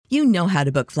You know how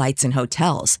to book flights and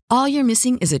hotels. All you're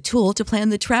missing is a tool to plan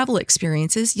the travel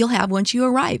experiences you'll have once you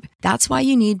arrive. That's why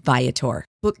you need Viator.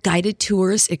 Book guided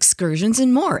tours, excursions,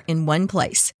 and more in one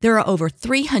place. There are over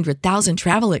 300,000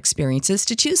 travel experiences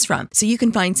to choose from, so you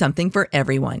can find something for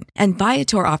everyone. And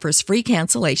Viator offers free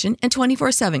cancellation and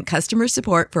 24/7 customer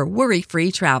support for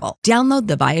worry-free travel. Download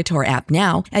the Viator app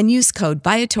now and use code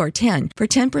Viator10 for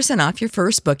 10% off your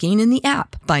first booking in the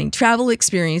app. Find travel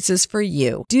experiences for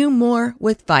you. Do more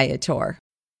with Viator.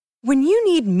 When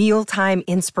you need mealtime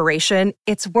inspiration,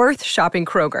 it's worth shopping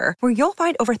Kroger, where you'll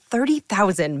find over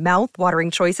 30,000 mouth-watering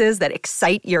choices that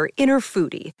excite your inner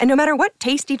foodie. And no matter what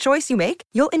tasty choice you make,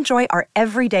 you'll enjoy our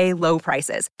everyday low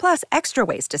prices, plus extra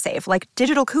ways to save, like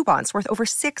digital coupons worth over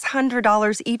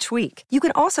 $600 each week. You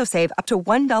can also save up to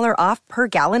 $1 off per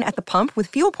gallon at the pump with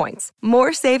fuel points.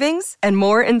 More savings and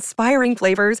more inspiring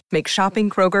flavors make shopping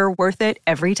Kroger worth it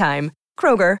every time.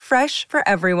 Kroger, fresh for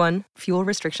everyone. Fuel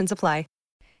restrictions apply.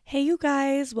 Hey, you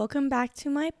guys, welcome back to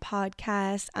my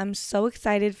podcast. I'm so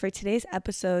excited for today's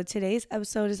episode. Today's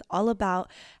episode is all about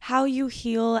how you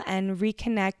heal and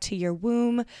reconnect to your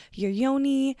womb, your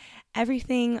yoni,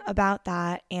 everything about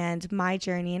that, and my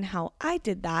journey and how I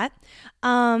did that.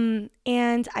 And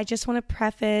I just want to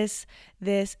preface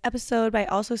this episode by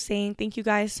also saying thank you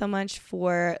guys so much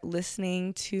for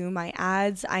listening to my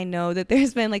ads. I know that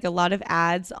there's been like a lot of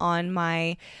ads on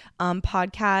my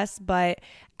podcast, but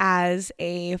as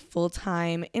a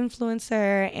full-time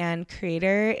influencer and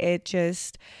creator, it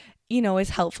just, is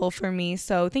helpful for me.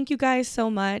 So thank you guys so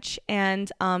much.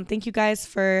 And thank you guys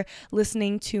for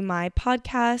listening to my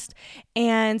podcast.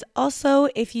 And also,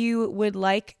 if you would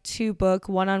like to book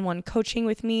one-on-one coaching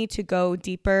with me to go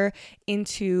deeper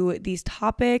into these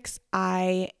topics,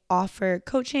 I offer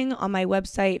coaching on my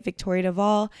website, Victoria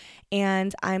Duvall,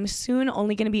 and I'm soon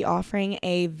only going to be offering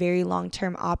a very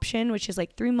long-term option, which is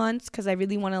like 3 months, because I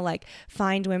really want to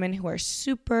find women who are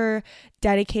super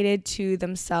dedicated to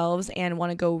themselves and want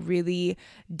to go really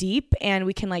deep, and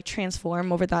we can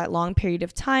transform over that long period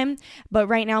of time. But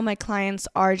right now my clients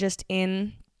are just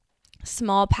in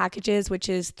small packages, which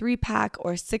is 3-pack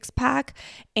or 6-pack,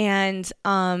 and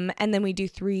then we do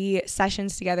 3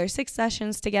 sessions together, 6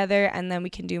 sessions together, and then we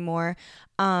can do more.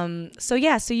 So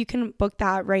you can book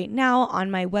that right now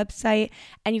on my website,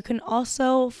 and you can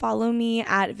also follow me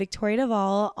at Victoria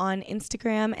Duvall on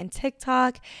Instagram and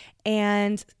TikTok,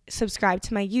 and subscribe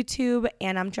to my YouTube.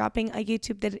 And I'm dropping a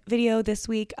YouTube video this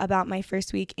week about my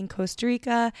first week in Costa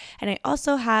Rica, and I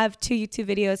also have 2 YouTube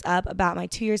videos up about my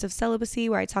 2 years of celibacy,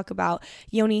 where I talk about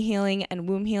yoni healing and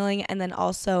womb healing, and then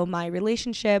also my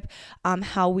relationship,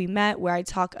 how we met, where I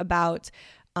talk about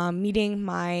meeting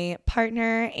my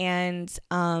partner and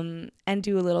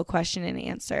do a little question and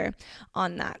answer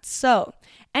on that. So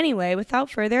anyway, without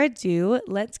further ado,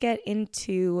 let's get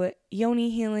into yoni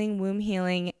healing, womb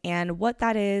healing, and what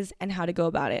that is and how to go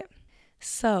about it.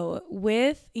 So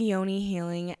with yoni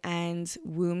healing and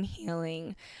womb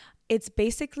healing, it's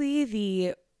basically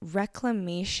the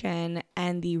reclamation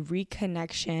and the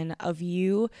reconnection of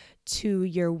you to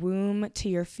your womb, to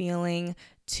your feeling,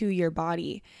 to your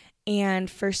body. And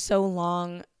for so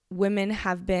long, women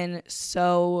have been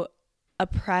so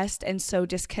oppressed and so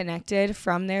disconnected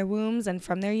from their wombs and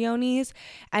from their yonis.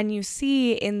 And you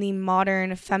see in the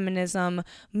modern feminism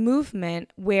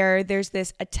movement where there's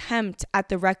this attempt at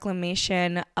the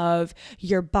reclamation of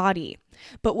your body.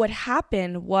 But what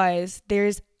happened was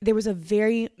there was a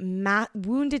very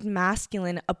wounded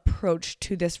masculine approach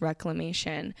to this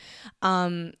reclamation.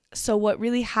 So what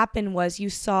really happened was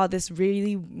you saw this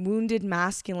really wounded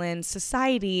masculine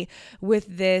society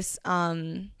with this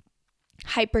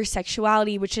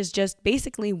hypersexuality, which is just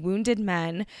basically wounded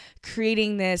men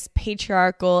creating this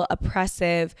patriarchal,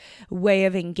 oppressive way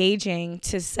of engaging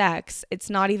to sex.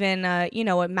 It's not even a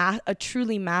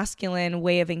truly masculine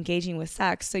way of engaging with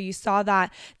sex. So you saw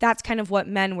that that's kind of what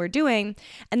men were doing.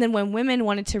 And then when women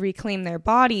wanted to reclaim their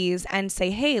bodies and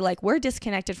say, hey, we're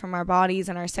disconnected from our bodies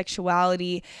and our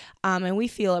sexuality, and we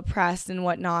feel oppressed and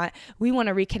whatnot, we want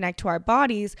to reconnect to our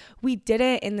bodies, we did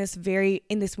it in this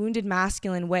wounded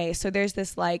masculine way. So there's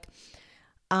this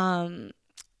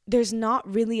there's not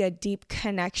really a deep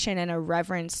connection and a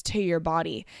reverence to your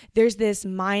body. There's this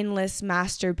mindless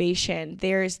masturbation.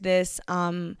 There's this,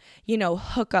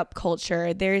 hookup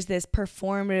culture. There's this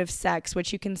performative sex,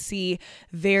 which you can see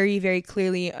very, very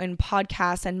clearly in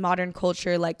podcasts and modern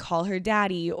culture, like Call Her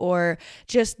Daddy, or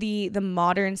just the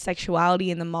modern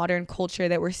sexuality and the modern culture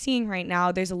that we're seeing right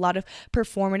now. There's a lot of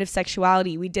performative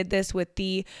sexuality. We did this with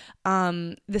the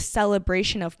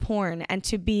celebration of porn. And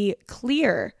to be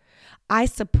clear, I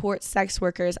support sex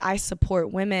workers. I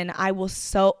support women. I will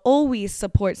always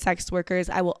support sex workers.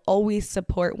 I will always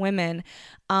support women.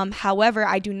 However,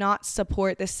 I do not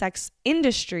support the sex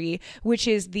industry, which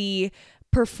is the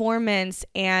performance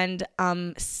and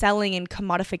selling and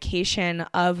commodification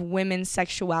of women's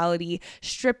sexuality,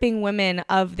 stripping women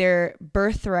of their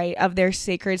birthright, of their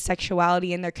sacred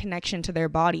sexuality and their connection to their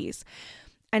bodies.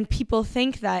 And people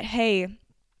think that, hey,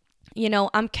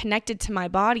 I'm connected to my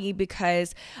body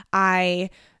because I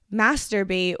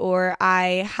masturbate or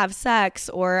I have sex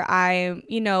or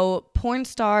porn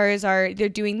stars they're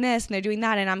doing this and they're doing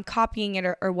that and I'm copying it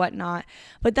or whatnot.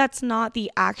 But that's not the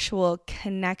actual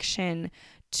connection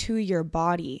to your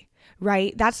body,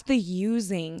 right? That's the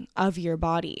using of your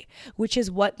body, which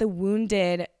is what the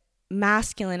wounded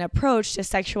masculine approach to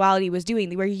sexuality was doing.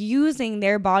 They were using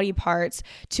their body parts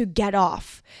to get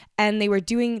off, and they were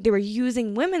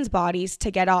using women's bodies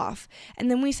to get off. And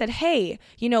then we said, hey,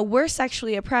 we're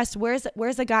sexually oppressed. Where's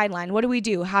the guideline? What do we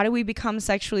do? How do we become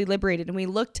sexually liberated? And we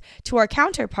looked to our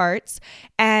counterparts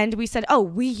and we said, oh,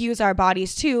 we use our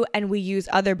bodies too, and we use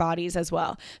other bodies as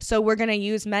well. So we're going to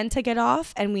use men to get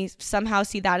off, and we somehow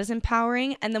see that as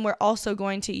empowering. And then we're also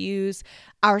going to use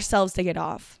ourselves to get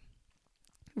off.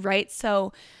 Right?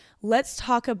 So let's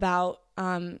talk about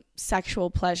sexual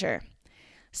pleasure.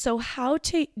 So how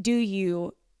do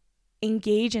you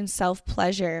engage in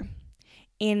self-pleasure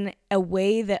in a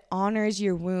way that honors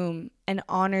your womb and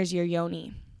honors your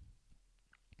yoni?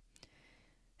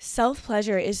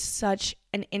 Self-pleasure is such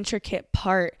an intricate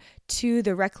part to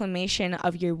the reclamation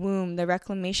of your womb, the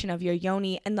reclamation of your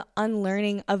yoni, and the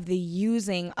unlearning of the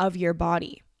using of your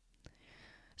body.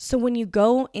 So when you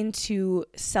go into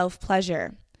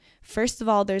self-pleasure, first of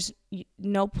all, there's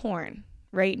no porn,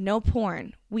 right? No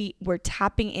porn. We're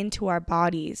tapping into our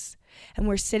bodies, and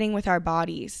we're sitting with our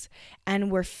bodies, and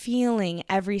we're feeling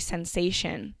every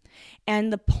sensation.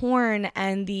 And the porn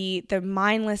and the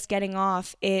mindless getting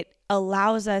off, it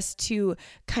allows us to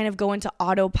kind of go into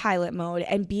autopilot mode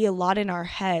and be a lot in our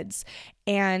heads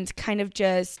and kind of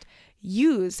just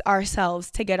use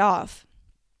ourselves to get off.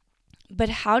 But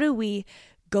how do we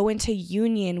go into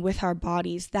union with our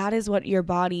bodies? That is what your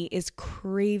body is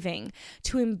craving,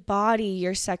 to embody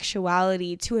your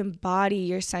sexuality, to embody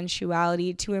your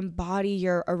sensuality, to embody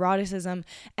your eroticism,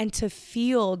 and to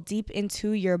feel deep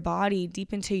into your body,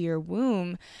 deep into your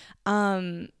womb,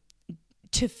 to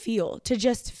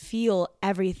just feel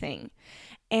everything.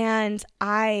 And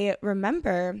I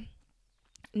remember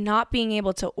not being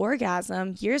able to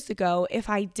orgasm years ago if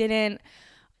I didn't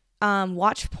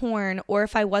watch porn, or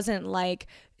if I wasn't like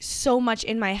so much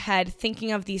in my head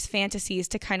thinking of these fantasies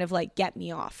to kind of like get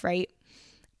me off, right?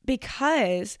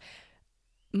 Because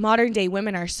modern day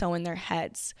women are so in their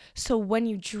heads. So when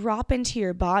you drop into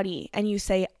your body and you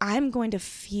say, I'm going to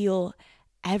feel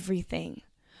everything.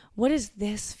 What does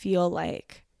this feel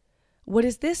like? What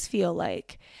does this feel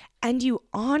like? And you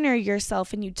honor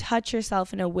yourself and you touch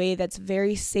yourself in a way that's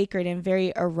very sacred and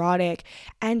very erotic,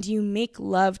 and you make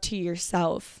love to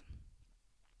yourself.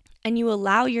 And you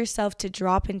allow yourself to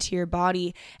drop into your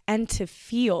body and to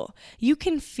feel. You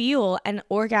can feel an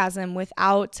orgasm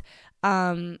without,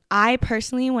 I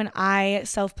personally, when I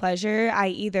self-pleasure, I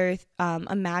either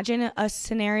imagine a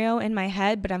scenario in my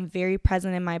head, but I'm very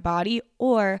present in my body,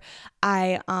 or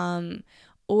I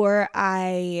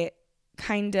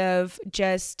kind of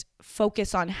just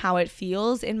focus on how it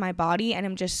feels in my body, and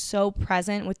I'm just so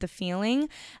present with the feeling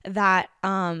that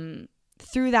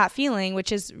through that feeling,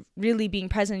 which is really being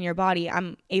present in your body,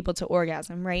 I'm able to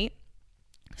orgasm, right?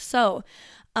 So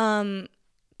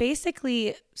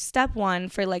basically, step one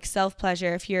for like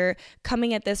self-pleasure, if you're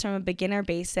coming at this from a beginner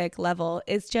basic level,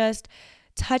 is just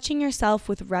touching yourself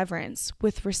with reverence,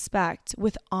 with respect,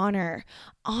 with honor,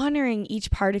 honoring each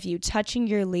part of you, touching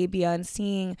your labia and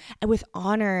seeing with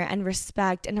honor and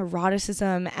respect and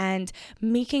eroticism and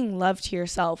making love to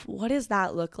yourself. What does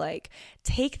that look like?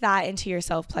 Take that into your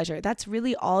self-pleasure. That's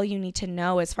really all you need to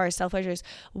know as far as self-pleasure is.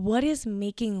 What is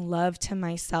making love to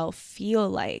myself feel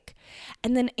like?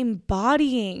 And then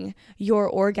embodying your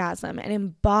orgasm and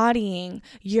embodying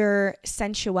your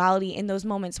sensuality in those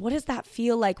moments. What does that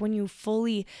feel like when you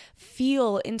fully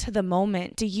feel into the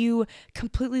moment? Do you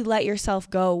completely let yourself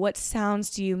go? What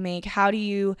sounds do you make? How do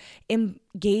you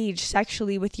engage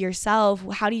sexually with yourself?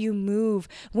 How do you move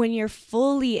when you're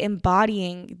fully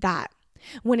embodying that?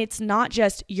 When it's not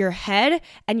just your head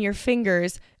and your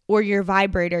fingers or your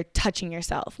vibrator touching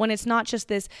yourself. When it's not just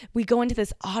this, we go into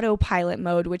this autopilot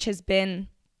mode, which has been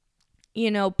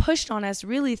pushed on us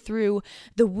really through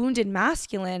the wounded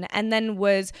masculine, and then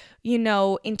was,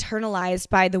 internalized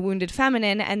by the wounded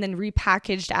feminine, and then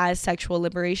repackaged as sexual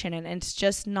liberation. And it's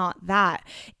just not that.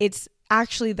 It's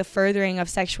actually the furthering of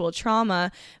sexual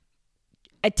trauma,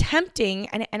 attempting,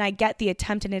 and I get the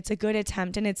attempt, and it's a good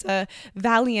attempt, and it's a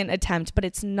valiant attempt, but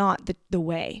it's not the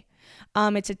way.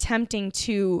 It's attempting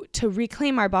to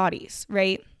reclaim our bodies,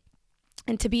 right?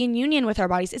 And to be in union with our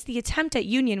bodies. It's the attempt at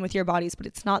union with your bodies, but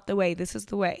it's not the way. This is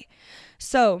the way.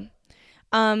 So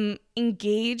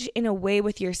engage in a way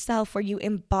with yourself where you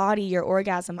embody your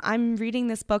orgasm. I'm reading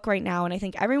this book right now, and I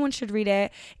think everyone should read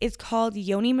it. It's called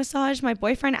Yoni Massage. My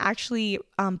boyfriend actually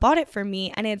bought it for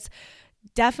me, and it's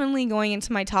definitely going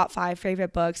into my top 5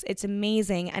 favorite books. It's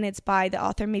amazing, and it's by the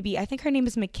author, I think her name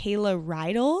is Michaela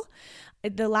Riedel.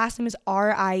 The last name is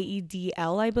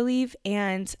Riedl, I believe,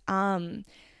 and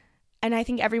I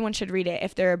think everyone should read it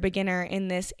if they're a beginner in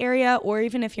this area, or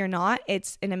even if you're not.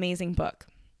 It's an amazing book.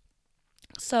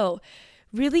 So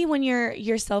really, when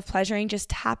you're self-pleasuring, just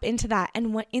tap into that.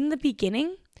 And in the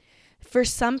beginning, for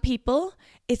some people,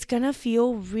 it's gonna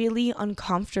feel really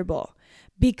uncomfortable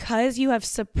because you have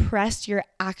suppressed your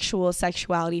actual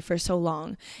sexuality for so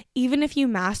long. Even if you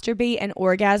masturbate and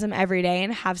orgasm every day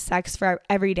and have sex for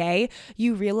every day,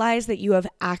 you realize that you have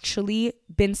actually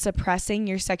been suppressing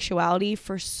your sexuality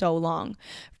for so long.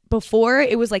 Before,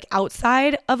 it was like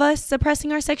outside of us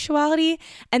suppressing our sexuality,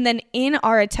 and then in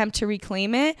our attempt to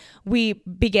reclaim it, we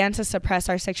began to suppress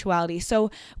our sexuality. So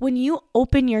when you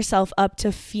open yourself up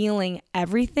to feeling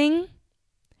everything,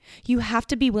 you have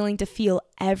to be willing to feel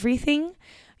everything.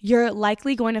 You're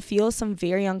likely going to feel some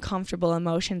very uncomfortable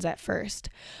emotions at first.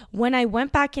 When I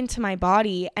went back into my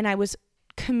body and I was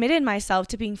committed myself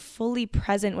to being fully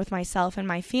present with myself and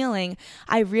my feeling,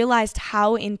 I realized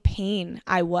how in pain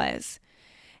I was.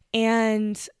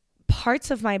 And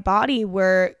parts of my body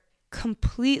were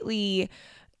completely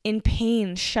in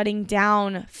pain, shutting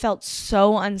down, felt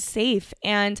so unsafe.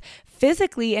 And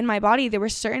physically in my body, there were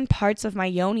certain parts of my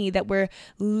yoni that were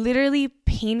literally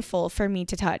painful for me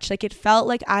to touch. Like it felt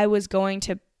like I was going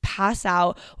to pass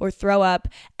out or throw up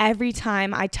every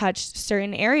time I touched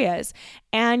certain areas.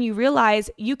 And you realize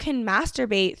you can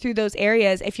masturbate through those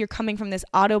areas if you're coming from this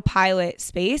autopilot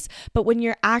space. But when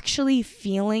you're actually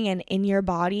feeling and in your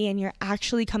body, and you're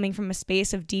actually coming from a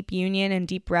space of deep union and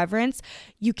deep reverence,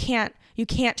 you can't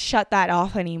shut that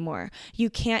off anymore. You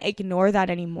can't ignore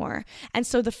that anymore. And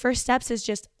so the first steps is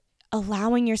just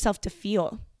allowing yourself to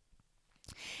feel.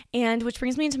 And which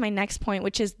brings me into my next point,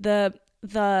 which is the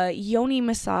yoni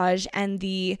massage and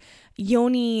the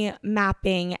yoni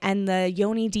mapping and the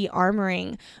yoni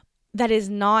de-armoring. That is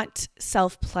not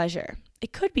self-pleasure.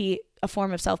 It could be a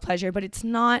form of self-pleasure, but it's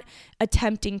not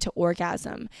attempting to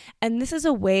orgasm. And this is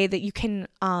a way that you can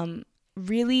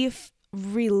really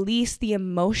release the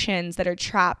emotions that are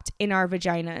trapped in our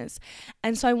vaginas.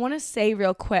 And so I want to say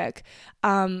real quick,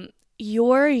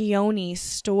 your yoni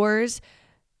stores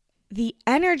the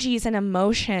energies and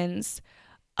emotions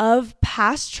of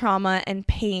past trauma and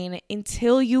pain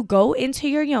until you go into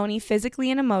your yoni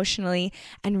physically and emotionally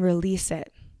and release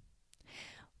it.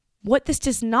 What this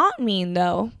does not mean,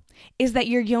 though, is that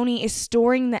your yoni is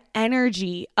storing the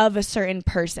energy of a certain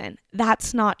person.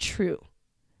 That's not true.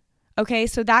 Okay,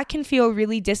 so that can feel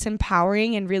really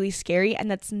disempowering and really scary, and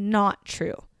that's not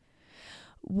true.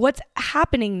 What's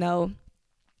happening, though,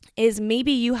 is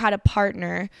maybe you had a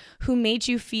partner who made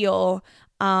you feel,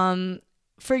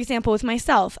 for example, with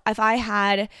myself, if I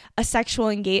had a sexual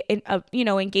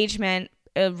engagement,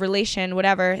 a relation,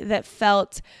 whatever, that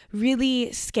felt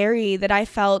really scary, that I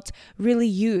felt really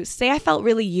used. Say I felt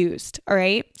really used, all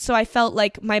right? So I felt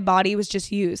like my body was just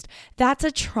used. That's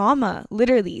a trauma,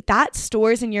 literally. That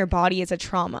stores in your body as a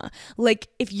trauma. Like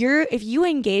if you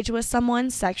engage with someone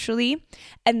sexually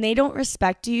and they don't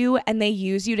respect you and they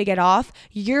use you to get off,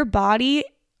 your body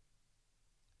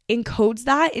encodes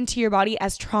that into your body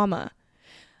as trauma.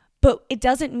 But it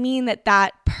doesn't mean that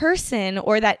that person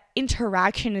or that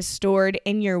interaction is stored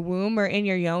in your womb or in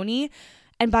your yoni.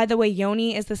 And by the way,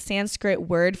 yoni is the Sanskrit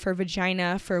word for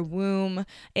vagina, for womb.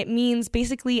 It means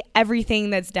basically everything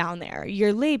that's down there.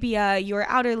 Your labia, your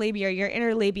outer labia, your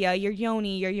inner labia, your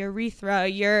yoni, your urethra,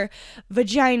 your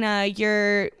vagina,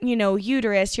 your,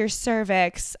 uterus, your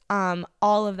cervix, all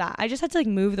of that. I just had to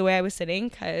move the way I was sitting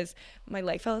because my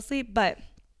leg fell asleep. But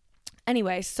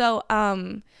anyway, so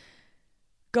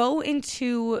go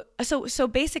into, so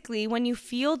basically when you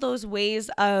feel those ways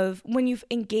of, when you've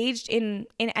engaged in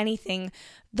anything,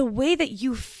 the way that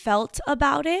you felt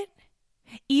about it,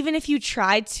 even if you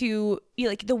tried to,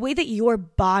 the way that your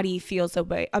body feels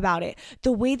about it,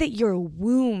 the way that your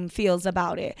womb feels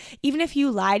about it, even if you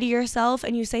lie to yourself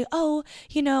and you say,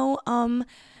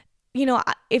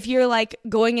 if you're like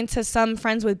going into some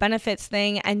friends with benefits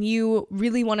thing and you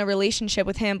really want a relationship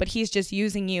with him, but he's just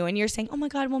using you, and you're saying, oh my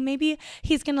God, well, maybe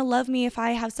he's going to love me if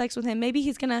I have sex with him. Maybe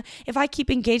he's going to, if I keep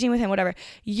engaging with him, whatever.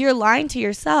 You're lying to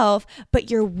yourself,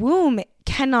 but your womb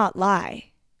cannot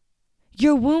lie.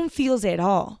 Your womb feels it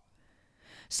all.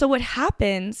 So what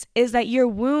happens is that your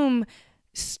womb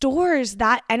stores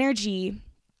that energy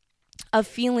of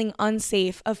feeling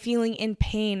unsafe, of feeling in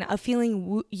pain, of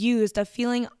feeling used, of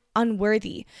feeling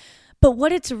unworthy. But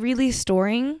what it's really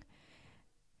storing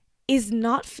is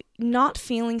not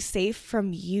feeling safe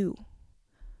from you,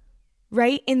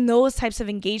 right? In those types of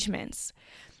engagements.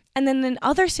 And then in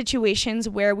other situations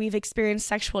where we've experienced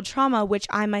sexual trauma, which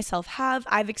I myself have,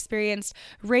 I've experienced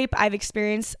rape, I've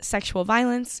experienced sexual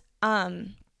violence.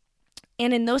 And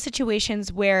in those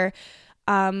situations where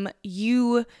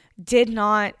you did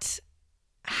not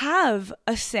have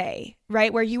a say,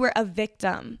 right? Where you were a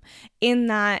victim in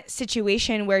that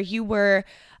situation where you were,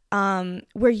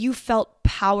 where you felt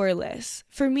powerless.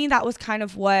 For me, that was kind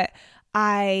of what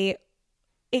for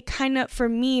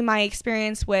me, my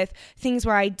experience with things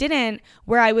where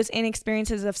I was in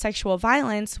experiences of sexual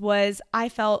violence was I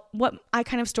felt what I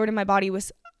kind of stored in my body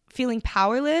was feeling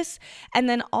powerless, and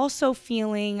then also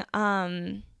feeling,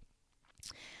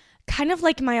 kind of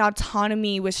like my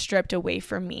autonomy was stripped away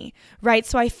from me, right?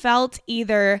 So I felt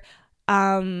either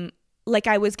like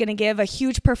I was going to give a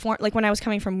huge like when I was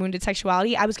coming from wounded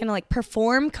sexuality, I was going to like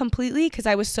perform completely because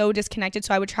I was so disconnected.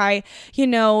 So I would try,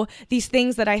 these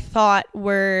things that I thought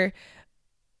were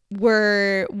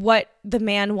what the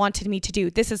man wanted me to do.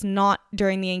 This is not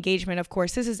during the engagement, of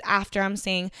course. This is after. I'm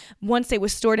saying once it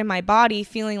was stored in my body,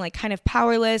 feeling like kind of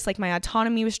powerless, like my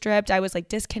autonomy was stripped. I was like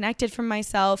disconnected from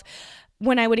myself.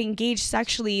 When I would engage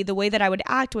sexually, the way that I would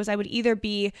act was I would either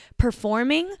be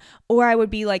performing or I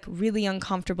would be like really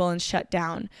uncomfortable and shut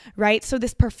down, right? So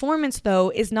this performance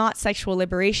though is not sexual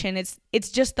liberation.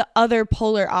 It's just the other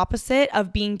polar opposite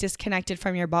of being disconnected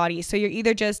from your body. So you're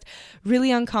either just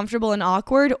really uncomfortable and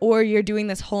awkward, or you're doing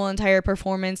this whole entire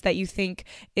performance that you think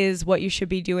is what you should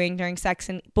be doing during sex.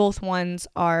 And both ones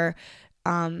are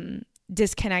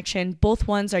disconnection. Both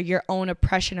ones are your own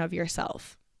oppression of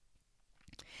yourself.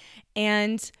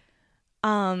 And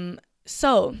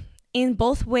so in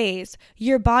both ways,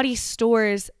 your body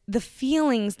stores the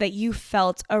feelings that you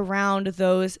felt around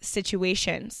those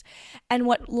situations. And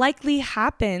what likely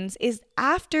happens is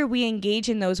after we engage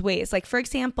in those ways, like for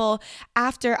example,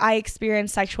 after I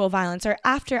experienced sexual violence, or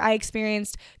after I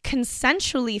experienced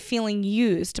consensually feeling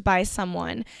used by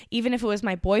someone, even if it was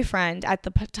my boyfriend at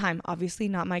the time, obviously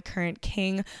not my current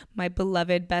king, my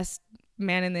beloved best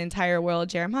man in the entire world,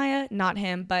 Jeremiah, not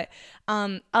him, but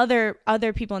other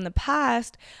people in the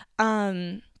past,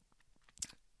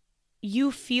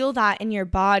 you feel that in your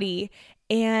body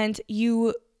and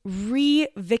you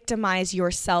re-victimize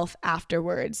yourself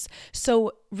afterwards.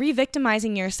 So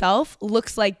re-victimizing yourself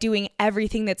looks like doing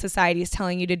everything that society is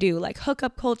telling you to do, like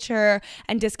hookup culture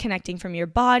and disconnecting from your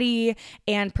body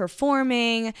and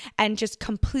performing and just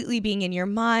completely being in your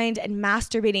mind and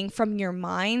masturbating from your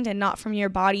mind and not from your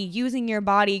body, using your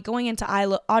body, going into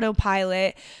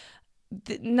autopilot.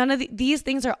 None of these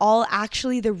things are all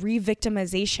actually the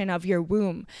re-victimization of your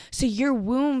womb. So your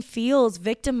womb feels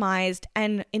victimized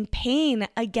and in pain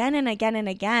again and again and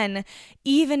again,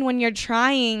 even when you're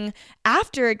trying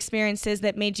after experiences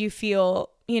that made you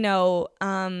feel,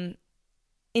 in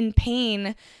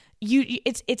pain.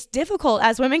 It's difficult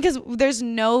as women because there's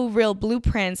no real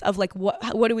blueprints of like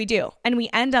what do we do, and we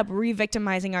end up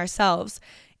re-victimizing ourselves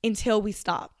until we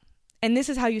stop. And this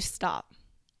is how you stop.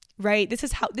 Right?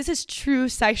 This is true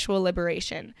sexual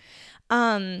liberation.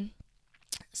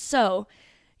 So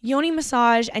yoni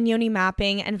massage and yoni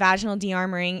mapping and vaginal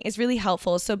de-armoring is really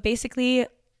helpful. So basically,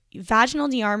 vaginal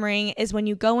de-armoring is when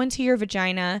you go into your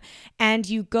vagina and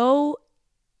you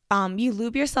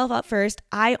lube yourself up first.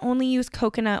 I only use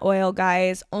coconut oil,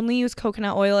 guys. Only use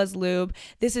coconut oil as lube.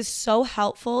 This is so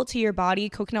helpful to your body.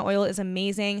 Coconut oil is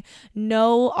amazing.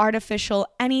 No artificial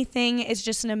anything. It's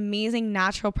just an amazing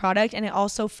natural product, and it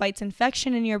also fights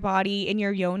infection in your body, in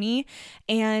your yoni,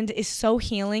 and is so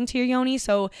healing to your yoni.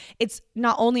 So it's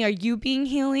not only are you being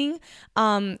healing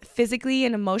physically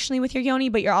and emotionally with your yoni,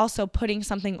 but you're also putting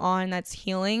something on that's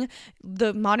healing.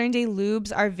 The modern day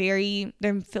lubes are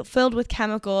they're filled with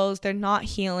chemicals. They're not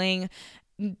healing.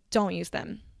 Don't use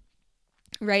them.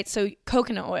 Right? So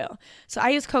coconut oil. So I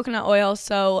use coconut oil.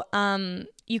 So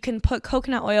you can put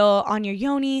coconut oil on your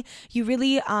yoni. You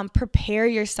really prepare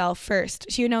yourself first.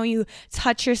 So, you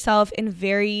touch yourself in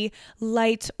very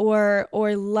light or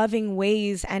loving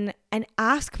ways and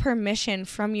ask permission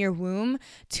from your womb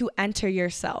to enter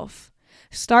yourself.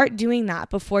 Start doing that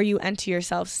before you enter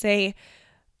yourself. Say,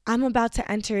 I'm about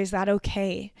to enter, is that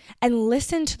okay? And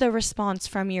listen to the response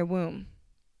from your womb.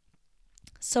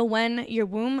 So when your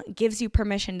womb gives you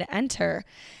permission to enter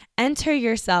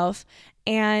yourself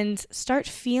and start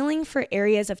feeling for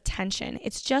areas of tension.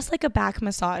 It's just like a back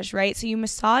massage, right? So you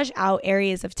massage out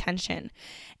areas of tension.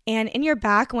 And in your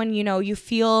back, when you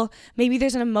feel maybe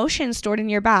there's an emotion stored in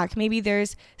your back, maybe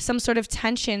there's some sort of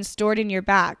tension stored in your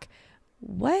back.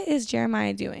 What is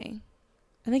Jeremiah doing?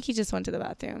 I think he just went to the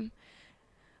bathroom.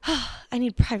 I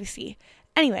need privacy.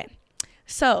 Anyway,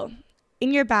 so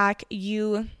in your back,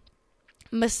 you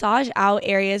massage out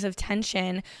areas of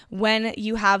tension when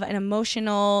you have an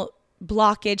emotional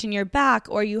blockage in your back,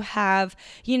 or you have,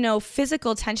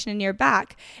 physical tension in your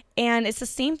back. And it's the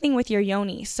same thing with your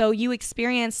yoni. So you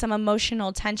experience some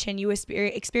emotional tension, you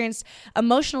experience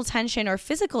emotional tension or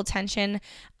physical tension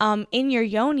in your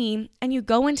yoni, and you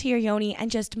go into your yoni and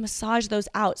just massage those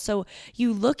out. So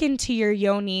you look into your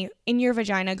yoni in your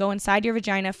vagina, go inside your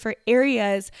vagina for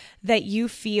areas that you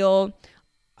feel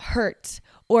hurt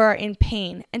or are in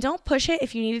pain. And don't push it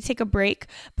if you need to take a break,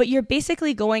 but you're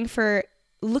basically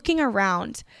looking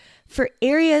around for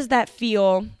areas that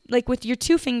feel like, with your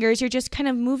two fingers, you're just kind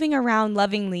of moving around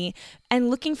lovingly and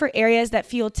looking for areas that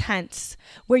feel tense,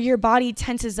 where your body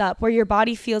tenses up, where your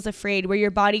body feels afraid, where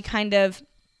your body kind of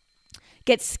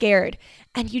gets scared.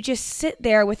 And you just sit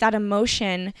there with that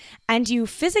emotion and you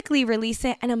physically release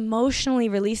it and emotionally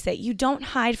release it. You don't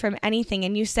hide from anything,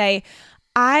 and you say,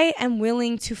 I am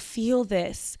willing to feel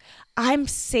this. I'm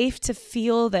safe to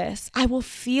feel this. I will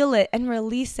feel it and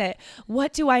release it.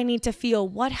 What do I need to feel?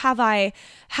 What have I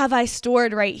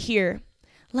stored right here?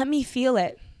 Let me feel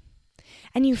it.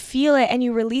 And you feel it and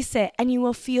you release it, and you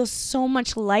will feel so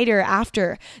much lighter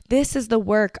after. This is the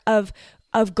work of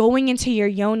going into your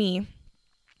yoni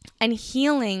and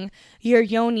healing your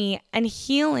yoni and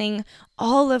healing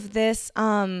all of this,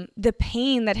 the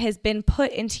pain that has been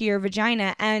put into your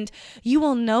vagina. And you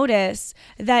will notice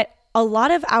that a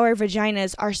lot of our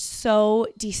vaginas are so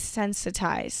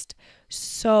desensitized,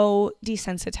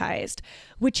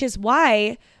 which is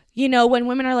why, when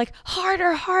women are like,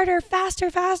 harder, harder,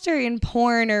 faster, faster in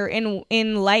porn or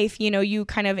in life, you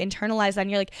kind of internalize that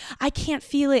and you're like, I can't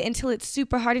feel it until it's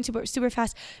super hard and super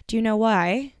fast. Do you know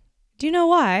why?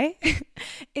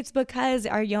 It's because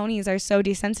our yonis are so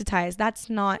desensitized. That's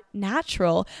not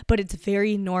natural, but it's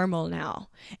very normal now.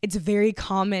 It's very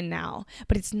common now,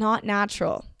 but it's not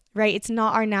natural, right? It's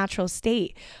not our natural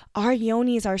state. Our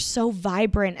yonis are so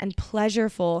vibrant and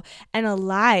pleasureful and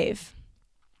alive.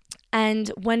 And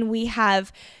when we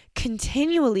have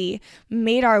continually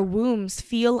made our wombs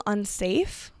feel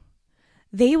unsafe,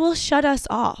 they will shut us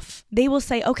off. They will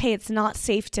say, okay, it's not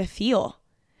safe to feel.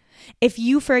 If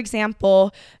you, for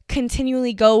example,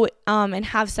 continually go and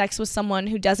have sex with someone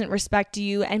who doesn't respect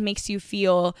you and makes you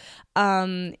feel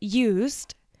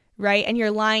used, right? And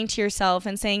you're lying to yourself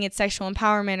and saying it's sexual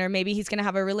empowerment, or maybe he's going to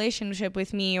have a relationship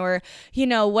with me, or,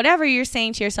 whatever you're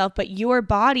saying to yourself, but your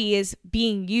body is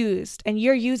being used and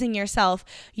you're using yourself.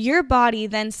 Your body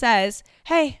then says,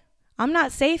 hey, I'm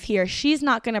not safe here. She's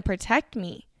not going to protect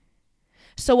me.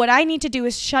 So what I need to do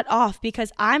is shut off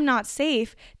because I'm not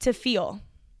safe to feel.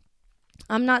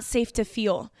 I'm not safe to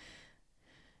feel.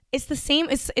 It's the same.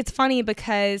 It's funny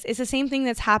because it's the same thing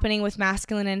that's happening with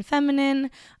masculine and feminine.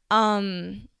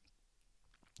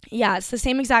 It's the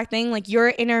same exact thing. Like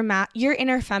your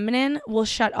inner feminine will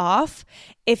shut off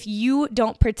if you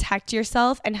don't protect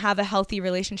yourself and have a healthy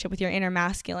relationship with your inner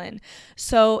masculine.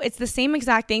 So it's the same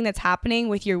exact thing that's happening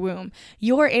with your womb.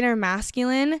 Your inner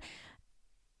masculine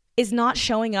is not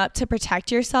showing up to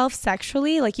protect yourself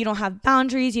sexually. Like you don't have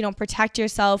boundaries, you don't protect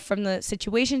yourself from the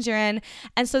situations you're in.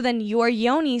 And so then your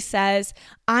yoni says,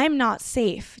 I'm not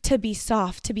safe to be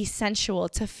soft, to be sensual,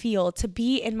 to feel, to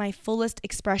be in my fullest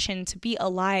expression, to be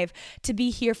alive, to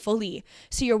be here fully.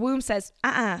 So your womb says,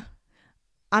 I'm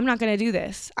not going to do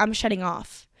this. I'm shutting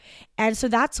off. And so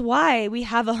that's why we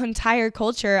have an entire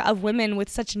culture of women with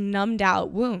such numbed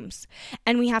out wombs.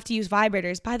 And we have to use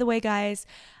vibrators. By the way, guys,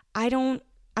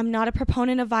 I'm not a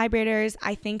proponent of vibrators.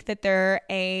 I think that they're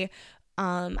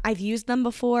I've used them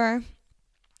before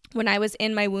when I was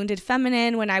in my wounded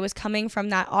feminine, when I was coming from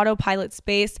that autopilot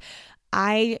space.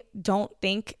 I'm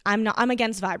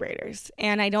against vibrators.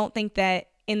 And I don't think that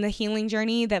in the healing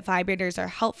journey that vibrators are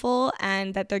helpful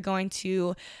and that they're going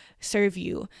to serve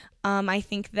you. I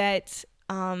think that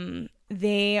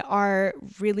they are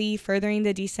really furthering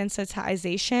the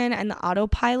desensitization and the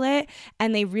autopilot,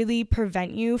 and they really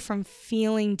prevent you from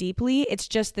feeling deeply. It's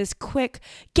just this quick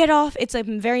get off. It's a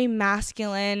very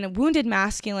masculine, wounded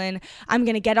masculine. I'm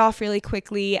going to get off really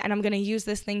quickly and I'm going to use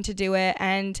this thing to do it.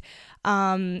 And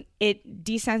it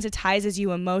desensitizes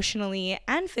you emotionally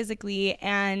and physically.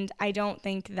 And I don't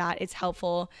think that it's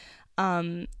helpful.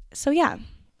 So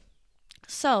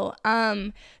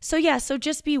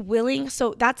just be willing.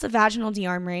 So that's a vaginal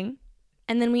de-armoring.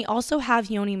 And then we also have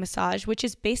yoni massage, which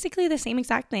is basically the same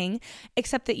exact thing,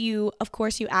 except that you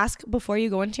ask before you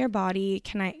go into your body,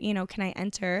 can I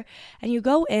enter? And you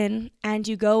go in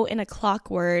a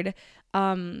clockward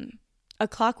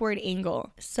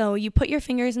angle. So you put your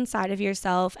fingers inside of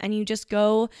yourself and you just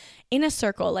go in a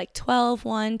circle, like 12,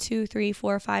 1, 2, 3,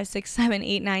 4, 5, 6, 7,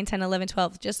 8, 9, 10, 11,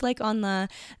 12, just like on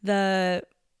the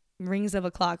rings of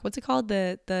a clock. What's it called?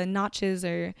 The notches,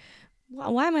 or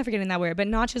why am I forgetting that word? But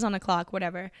notches on a clock,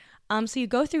 whatever. So you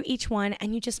go through each one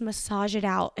and you just massage it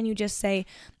out and you just say,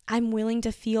 I'm willing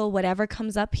to feel whatever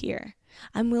comes up here.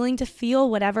 I'm willing to feel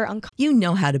whatever You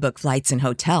know how to book flights and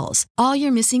hotels. All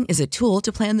you're missing is a tool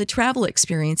to plan the travel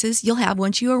experiences you'll have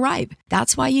once you arrive.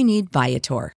 That's why you need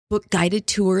Viator. Book guided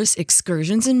tours,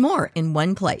 excursions, and more in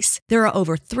one place. There are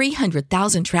over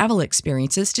 300,000 travel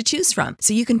experiences to choose from,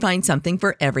 so you can find something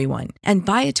for everyone. And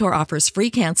Viator offers free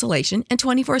cancellation and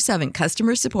 24/7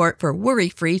 customer support for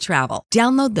worry-free travel.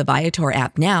 Download the Viator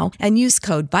app now and use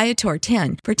code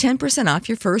Viator10 for 10% off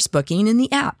your first booking in the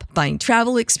app. Find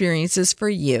travel experiences for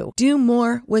you. Do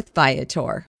more with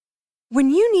Viator. When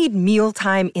you need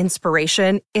mealtime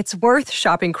inspiration, it's worth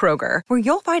shopping Kroger, where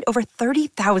you'll find over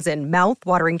 30,000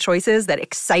 mouth-watering choices that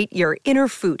excite your inner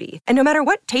foodie. And no matter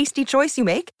what tasty choice you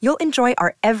make, you'll enjoy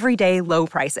our everyday low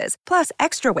prices, plus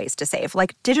extra ways to save,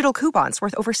 like digital coupons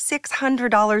worth over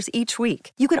 $600 each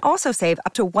week. You can also save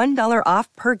up to $1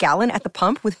 off per gallon at the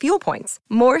pump with fuel points.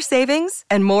 More savings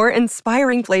and more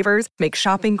inspiring flavors make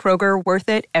shopping Kroger worth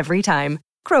it every time.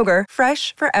 Kroger,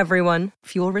 fresh for everyone.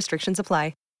 Fuel restrictions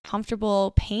apply.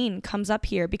 Comfortable pain comes up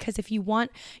here, because if you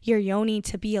want your yoni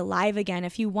to be alive again,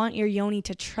 if you want your yoni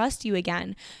to trust you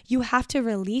again, you have to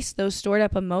release those stored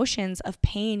up emotions of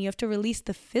pain. You have to release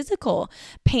the physical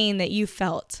pain that you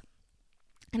felt.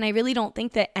 And I really don't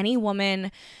think that any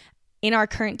woman in our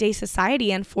current day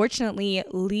society, unfortunately,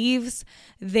 can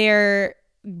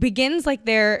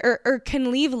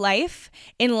leave life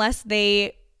unless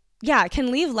they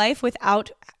can leave life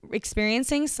without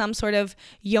experiencing some sort of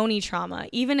yoni trauma,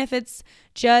 even if it's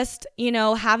just,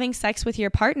 having sex with your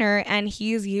partner and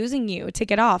he's using you to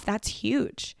get off. That's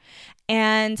huge.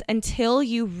 And until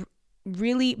you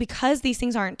really, because these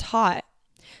things aren't taught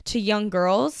to young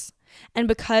girls, and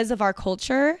because of our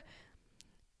culture,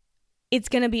 it's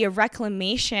going to be a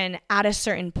reclamation at a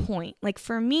certain point. Like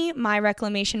for me, my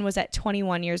reclamation was at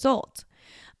 21 years old.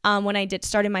 When I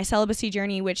started my celibacy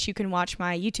journey, which you can watch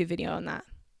my YouTube video on that.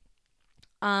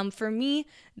 For me,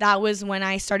 that was when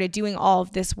I started doing all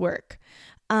of this work.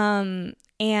 But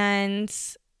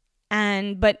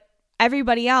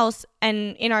everybody else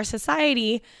and in our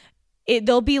society,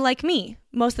 they'll be like me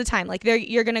most of the time. Like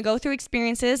you're going to go through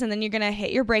experiences and then you're going to hit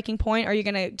your breaking point, or you're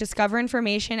going to discover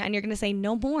information and you're going to say,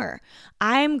 no more.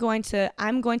 I'm going to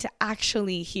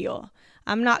actually heal.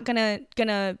 I'm not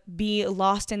gonna be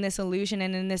lost in this illusion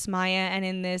and in this Maya and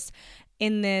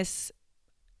in this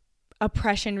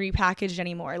oppression repackaged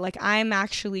anymore. Like I'm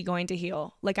actually going to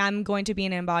heal. Like I'm going to be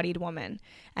an embodied woman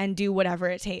and do whatever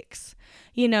it takes.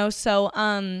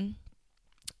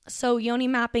 So yoni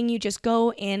mapping, you just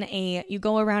go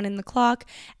around in the clock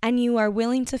and you are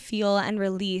willing to feel and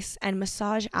release and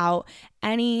massage out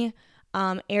any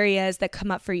areas that come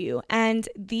up for you. And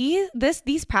these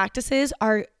practices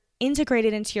are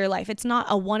integrated into your life. It's not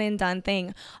a one and done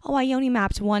thing. Oh, I yoni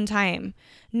mapped one time.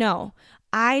 No,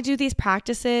 I do these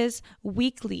practices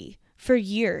weekly for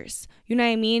years. You know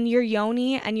what I mean? Your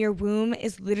yoni and your womb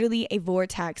is literally a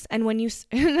vortex. And when you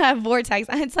have vortex,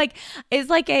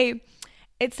 it's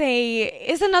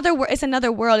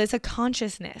another world. It's a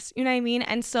consciousness. You know what I mean?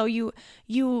 And so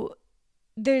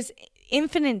there's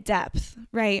infinite depth,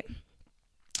 right?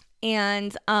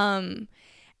 And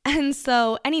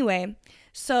so anyway,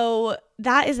 so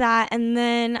that is that. And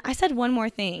then I said one more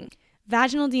thing: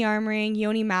 vaginal de-armoring,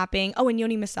 yoni mapping, and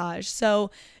yoni massage.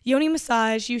 So yoni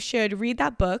massage, you should read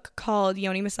that book called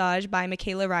Yoni Massage by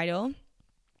Michaela Rydell.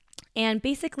 And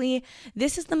basically,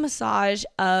 this is the massage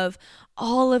of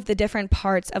all of the different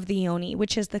parts of the yoni,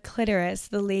 which is the clitoris,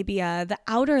 the labia, the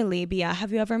outer labia.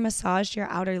 Have you ever massaged your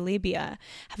outer labia?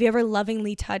 Have you ever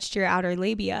lovingly touched your outer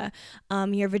labia,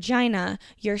 your vagina,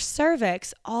 your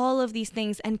cervix, all of these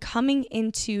things, and coming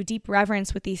into deep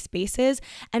reverence with these spaces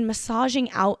and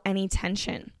massaging out any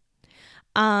tension.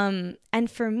 And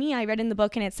for me, I read in the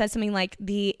book and it said something like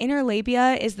the inner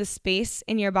labia is the space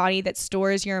in your body that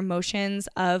stores your emotions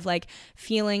of like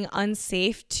feeling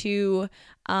unsafe to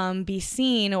be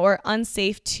seen, or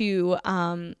unsafe to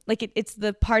it's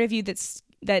the part of you that's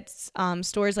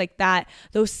stores like that,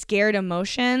 those scared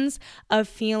emotions of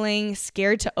feeling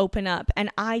scared to open up. And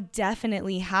I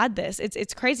definitely had this.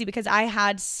 It's crazy because I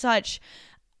had such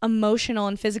emotional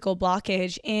and physical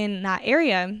blockage in that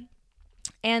area.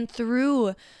 And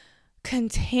through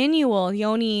continual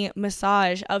yoni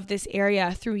massage of this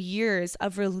area, through years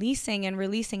of releasing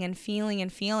and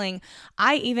feeling,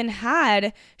 I even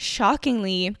had,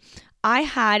 shockingly, I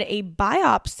had a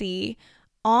biopsy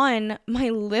on my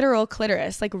literal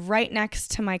clitoris, like right next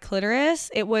to my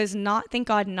clitoris. It was not, thank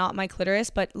God, not my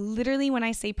clitoris, but literally when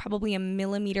I say probably a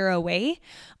millimeter away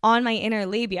on my inner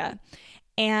labia.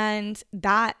 And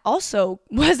that also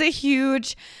was a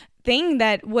huge thing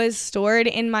that was stored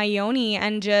in my yoni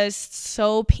and just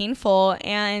so painful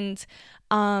and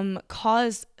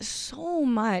caused so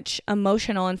much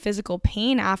emotional and physical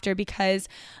pain after, because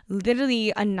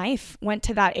literally a knife went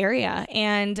to that area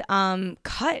and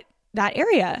cut that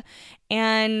area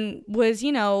and was,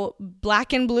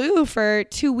 black and blue for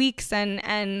 2 weeks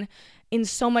and in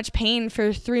so much pain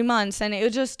for 3 months. And it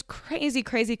was just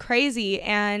crazy.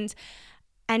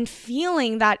 And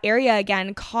feeling that area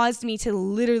again caused me to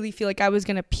literally feel like I was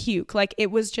going to puke. Like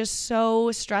it was just so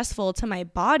stressful to my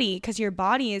body, because your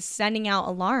body is sending out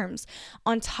alarms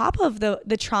on top of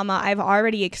the trauma I've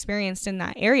already experienced in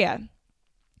that area.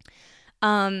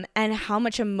 And how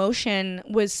much emotion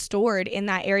was stored in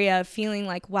that area of feeling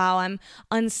like, wow, I'm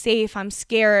unsafe, I'm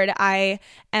scared, I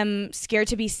am scared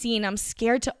to be seen, I'm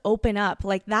scared to open up.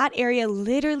 Like that area,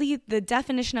 literally the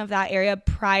definition of that area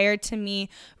prior to me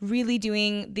really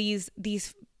doing these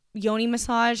yoni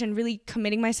massage and really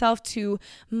committing myself to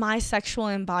my sexual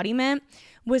embodiment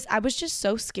was I was just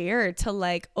so scared to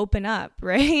like open up,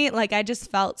 right? Like I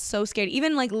just felt so scared.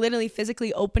 Even like literally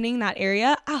physically opening that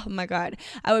area, oh my God,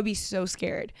 I would be so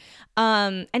scared.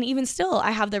 And even still, I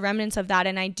have the remnants of that,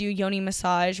 and I do yoni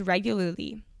massage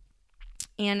regularly.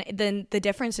 And then the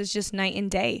difference is just night and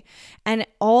day. And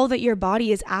all that your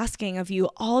body is asking of you,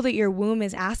 all that your womb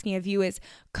is asking of you is,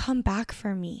 come back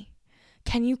for me.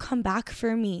 Can you come back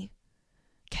for me?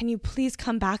 Can you please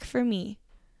come back for me?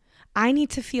 I need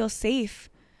to feel safe.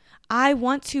 I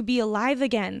want to be alive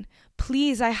again.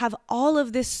 Please, I have all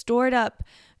of this stored up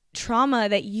trauma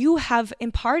that you have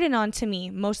imparted onto me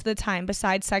most of the time,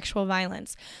 besides sexual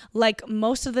violence. Like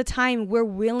most of the time, we're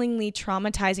willingly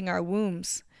traumatizing our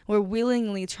wombs. We're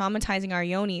willingly traumatizing our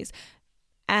yonis.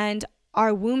 And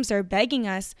our wombs are begging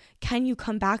us, can you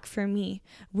come back for me?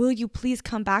 Will you please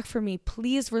come back for me?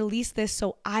 Please release this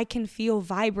so I can feel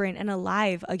vibrant and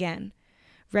alive again.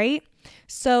 Right?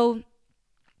 So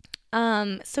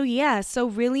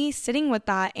really sitting with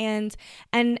that and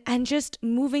just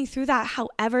moving through that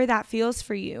however that feels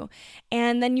for you.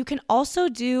 And then you can also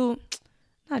do,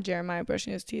 not Jeremiah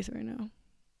brushing his teeth right now,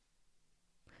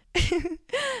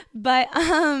 but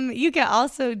you can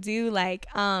also do like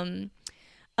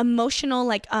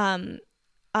emotional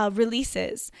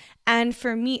releases. And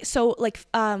for me, so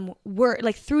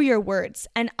through your words.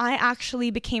 And I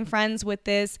actually became friends with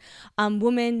this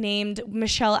woman named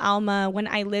Michelle Alma when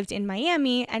I lived in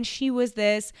Miami, and she was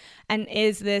this and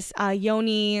is this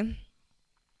yoni,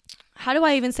 how do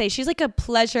I even say, she's like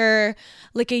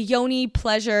a yoni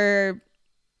pleasure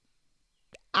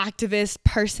activist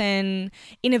person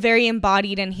in a very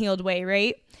embodied and healed way,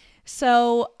 right?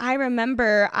 So I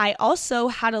remember I also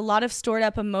had a lot of stored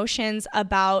up emotions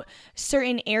about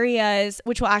certain areas,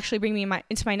 which will actually bring me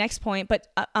into my next point, but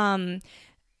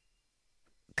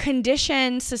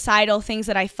conditioned societal things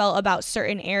that I felt about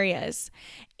certain areas.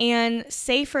 And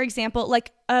say, for example,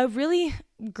 like a really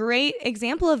great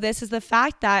example of this is the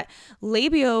fact that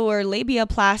labio or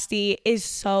labiaplasty is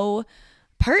so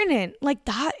pertinent. Like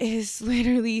that is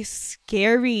literally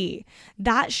scary.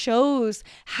 That shows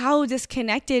how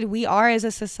disconnected we are as a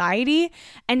society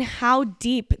and how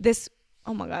deep this,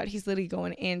 oh my God, he's literally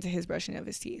going into his brushing of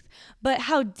his teeth, but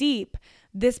how deep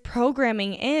this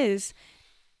programming is,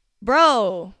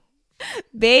 bro,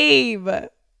 babe.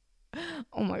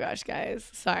 Oh my gosh, guys,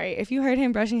 sorry. If you heard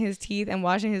him brushing his teeth and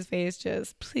washing his face,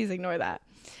 just please ignore that.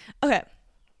 Okay.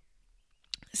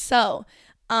 So,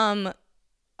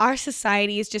 our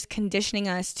society is just conditioning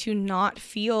us to not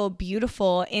feel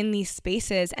beautiful in these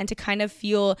spaces and to kind of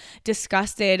feel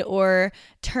disgusted or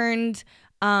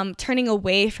turning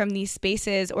away from these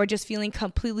spaces, or just feeling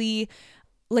completely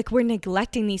like we're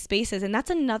neglecting these spaces. And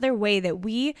that's another way that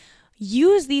we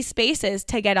use these spaces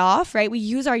to get off, right? We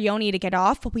use our yoni to get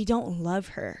off, but we don't love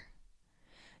her.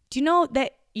 Do you know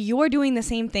that you're doing the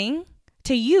same thing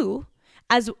to you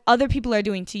as other people are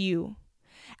doing to you?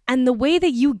 And the way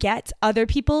that you get other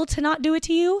people to not do it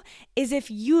to you is if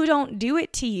you don't do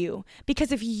it to you.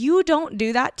 Because if you don't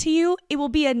do that to you, it will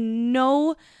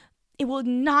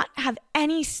not have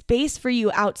any space for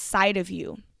you outside of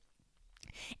you.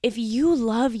 If you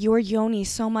love your yoni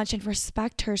so much and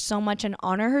respect her so much and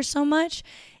honor her so much,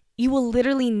 you will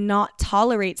literally not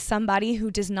tolerate somebody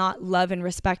who does not love and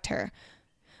respect her.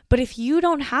 But if you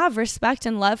don't have respect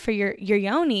and love for your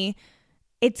yoni,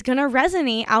 it's going to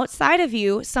resonate outside of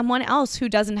you, someone else who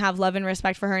doesn't have love and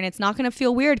respect for her. And it's not going to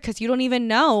feel weird because you don't even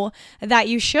know that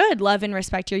you should love and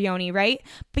respect your yoni, right?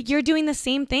 But you're doing the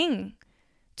same thing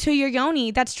to your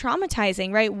yoni. That's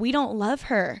traumatizing, right? We don't love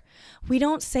her. We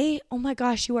don't say, oh my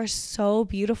gosh, you are so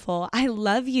beautiful. I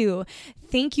love you.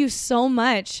 Thank you so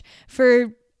much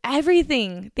for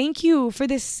everything. Thank you for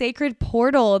this sacred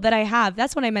portal that I have.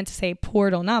 That's what I meant to say,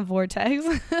 portal, not vortex.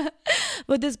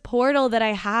 But this portal that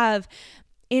I have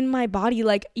in my body,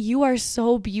 like, you are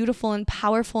so beautiful and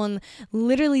powerful and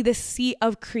literally the seat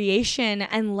of creation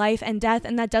and life and death.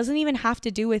 And that doesn't even have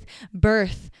to do with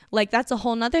birth. Like, that's a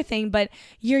whole nother thing. But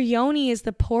your yoni is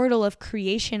the portal of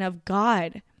creation of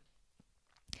God.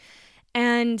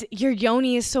 And your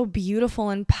yoni is so beautiful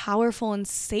and powerful and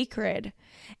sacred.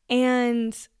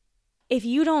 And if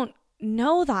you don't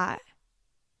know that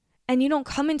and you don't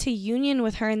come into union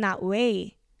with her in that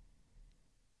way,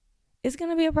 it's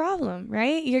going to be a problem,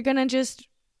 right? You're going to just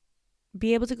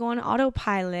be able to go on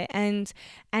autopilot and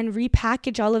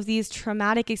repackage all of these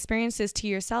traumatic experiences to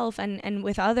yourself and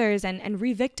with others and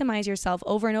re-victimize yourself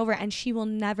over and over. And she will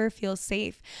never feel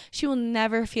safe. She will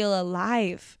never feel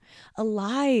alive,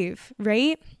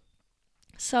 right?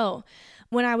 So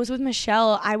when I was with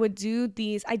Michelle, I would do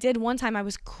these. I did one time, I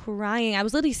was crying. I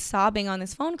was literally sobbing on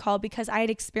this phone call because I had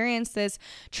experienced this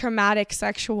traumatic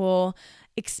sexual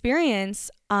experience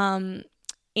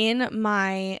in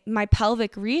my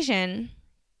pelvic region.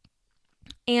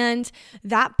 And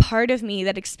that part of me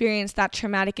that experienced that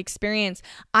traumatic experience,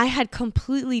 I had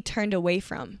completely turned away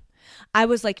from. I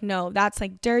was like, no, that's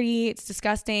like dirty. It's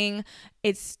disgusting.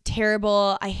 It's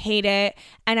terrible. I hate it.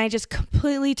 And I just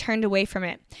completely turned away from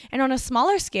it. And on a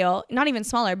smaller scale, not even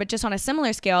smaller, but just on a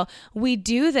similar scale, we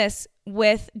do this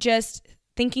with just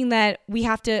thinking that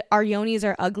our yonis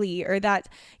are ugly, or that,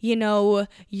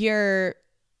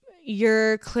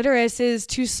 your clitoris is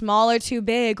too small or too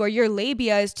big, or your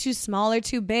labia is too small or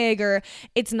too big, or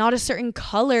it's not a certain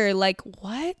color. Like,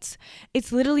 what?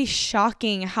 It's literally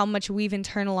shocking how much we've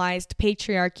internalized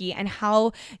patriarchy and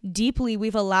how deeply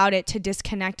we've allowed it to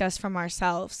disconnect us from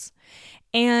ourselves.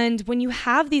 And when you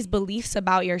have these beliefs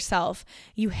about yourself,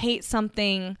 you hate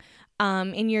something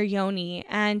in your yoni,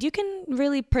 and you can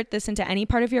really put this into any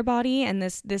part of your body and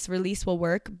this release will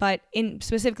work, but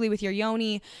specifically with your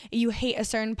yoni, you hate a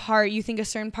certain part, you think a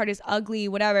certain part is ugly,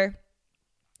 whatever.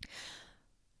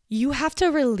 You have to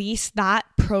release that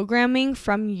programming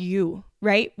from you,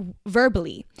 right?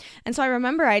 Verbally. And so I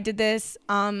remember I did this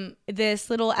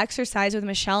little exercise with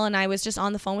Michelle, and I was just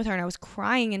on the phone with her and I was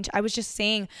crying and I was just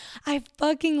saying, I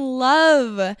fucking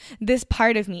love this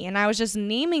part of me. And I was just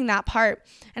naming that part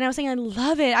and I was saying, I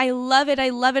love it. I love it. I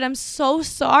love it. I'm so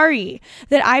sorry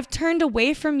that I've turned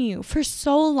away from you for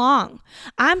so long.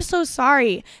 I'm so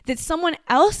sorry that someone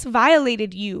else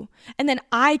violated you and then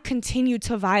I continued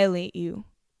to violate you.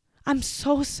 I'm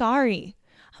so sorry.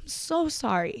 I'm so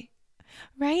sorry.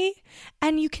 Right?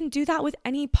 And you can do that with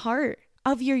any part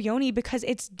of your yoni because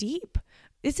it's deep.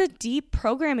 It's a deep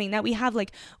programming that we have.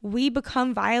 Like, we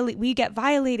get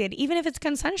violated, even if it's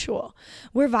consensual.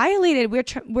 We're violated, we're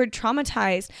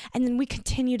traumatized, and then we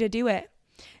continue to do it.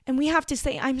 And we have to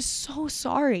say, I'm so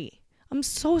sorry. I'm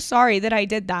so sorry that I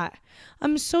did that.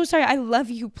 I'm so sorry. I love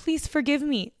you. Please forgive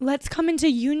me. Let's come into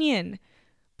union.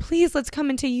 Please, let's come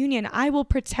into union. I will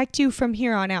protect you from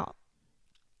here on out.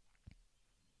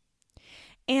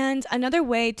 And another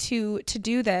way to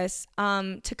do this,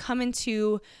 to come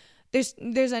into, there's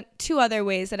two other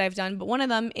ways that I've done, but one of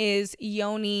them is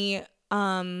yoni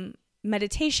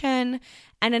meditation,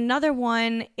 and another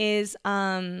one is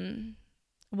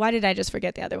why did I just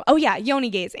forget the other one? Oh yeah, yoni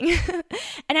gazing.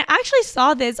 And I actually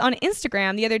saw this on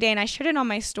Instagram the other day, and I shared it on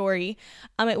my story.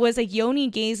 It was a yoni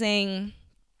gazing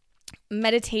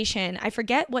meditation. I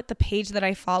forget what the page that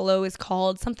I follow is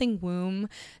called, something womb,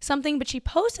 something, but she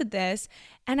posted this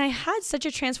and I had such a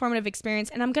transformative experience,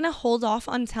 and I'm going to hold off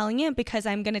on telling it because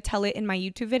I'm going to tell it in my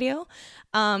YouTube video.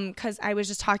 Cause I was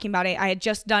just talking about it. I had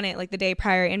just done it like the day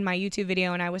prior in my YouTube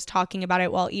video, and I was talking about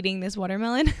it while eating this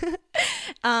watermelon,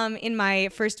 in my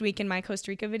first week in my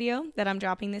Costa Rica video that I'm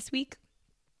dropping this week.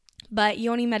 But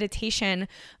yoni gazing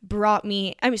brought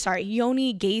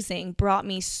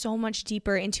me so much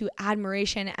deeper into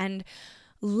admiration and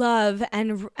love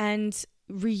and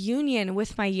reunion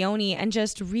with my yoni, and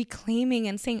just reclaiming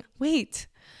and saying, wait,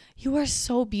 you are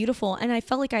so beautiful. And I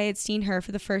felt like I had seen her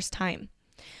for the first time.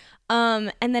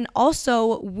 And then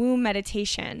also womb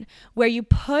meditation, where you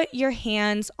put your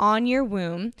hands on your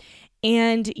womb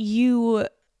and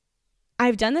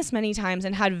I've done this many times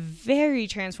and had very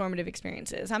transformative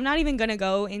experiences. I'm not even going to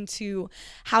go into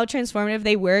how transformative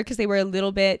they were because they were a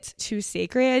little bit too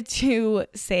sacred to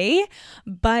say.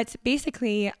 But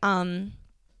basically,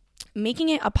 making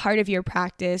it a part of your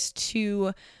practice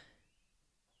to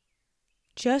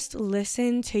just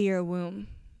listen to your womb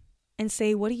and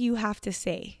say, what do you have to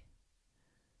say?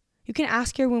 You can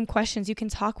ask your womb questions. You can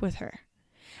talk with her.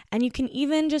 And you can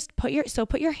even just put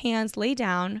your hands, lay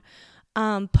down.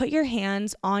 Put your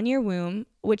hands on your womb,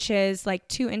 which is like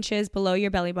 2 inches below your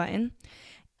belly button,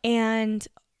 and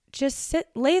just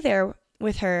lay there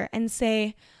with her and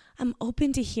say, I'm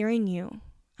open to hearing you.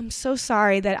 I'm so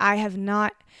sorry that I have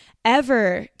not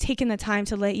ever taken the time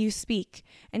to let you speak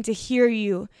and to hear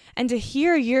you and to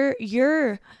hear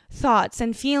your thoughts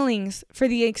and feelings for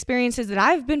the experiences that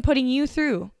I've been putting you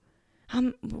through.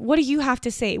 What do you have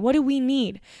to say? What do we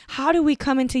need? How do we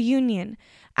come into union?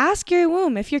 Ask your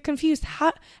womb if you're confused.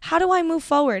 How do I move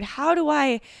forward? How do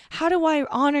I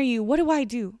honor you? What do I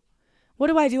do? What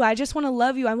do I do? I just want to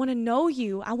love you. I want to know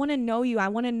you. I want to know you. I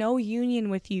want to know union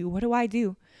with you. What do I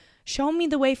do? Show me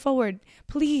the way forward.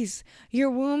 Please. Your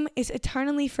womb is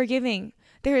eternally forgiving.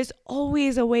 There is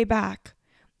always a way back.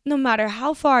 No matter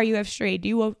how far you have strayed,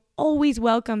 you will always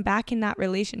welcome back in that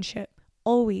relationship.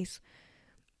 Always.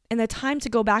 And the time to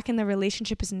go back in the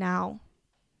relationship is now.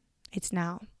 It's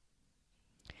now.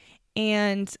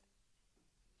 And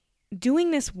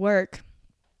doing this work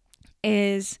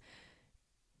is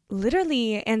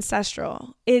literally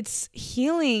ancestral. It's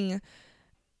healing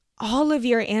all of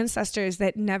your ancestors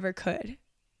that never could.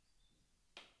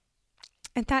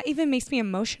 And that even makes me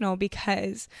emotional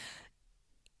because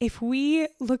if we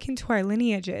look into our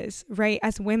lineages, right,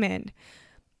 as women,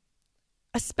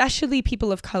 especially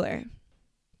people of color,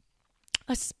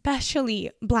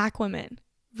 especially Black women,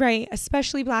 right,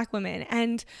 especially Black women,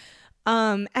 and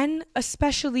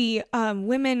especially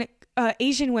women,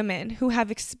 Asian women who have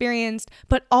experienced,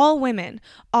 but all women,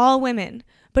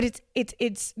 but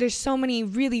it's there's so many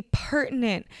really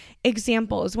pertinent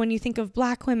examples when you think of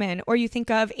Black women, or you think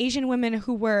of Asian women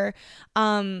who were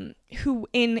who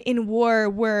in war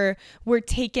were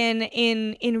taken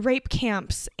in rape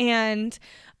camps, and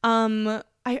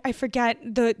I forget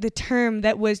the term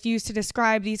that was used to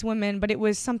describe these women, but it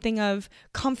was something of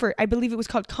comfort. I believe it was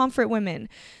called comfort women.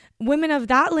 Women of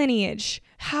that lineage,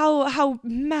 how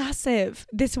massive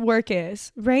this work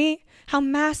is, right? How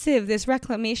massive this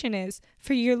reclamation is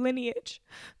for your lineage,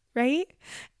 right?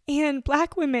 And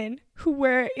Black women who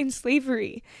were in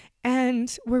slavery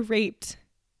and were raped.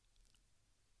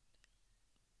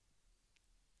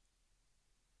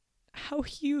 How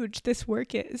huge this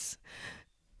work is.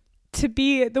 To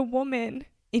be the woman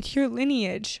in your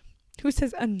lineage who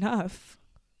says enough.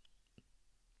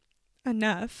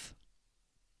 Enough.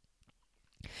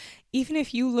 Even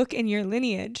if you look in your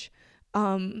lineage,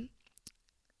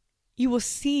 you will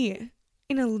see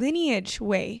in a lineage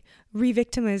way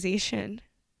re-victimization,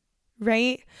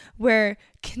 right? Where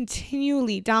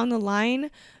continually down the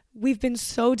line, we've been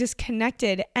so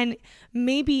disconnected. And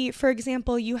maybe, for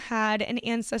example, you had an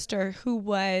ancestor who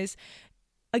was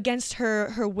against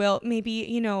her will.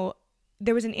 Maybe,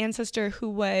 there was an ancestor who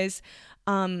was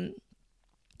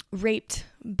raped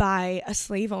by a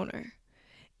slave owner,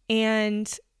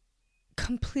 and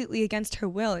completely against her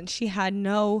will, and she had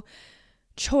no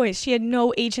choice. She had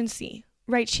no agency,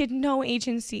 right? She had no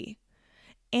agency.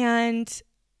 But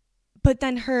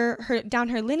then her down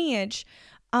her lineage,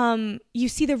 you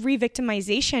see the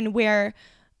re-victimization where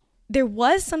there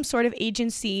was some sort of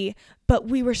agency, but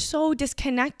we were so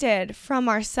disconnected from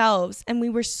ourselves, and we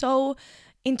were so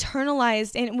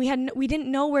internalized, and we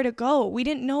didn't know where to go. We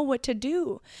didn't know what to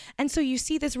do. And so you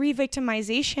see this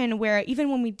re-victimization where even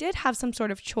when we did have some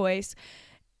sort of choice,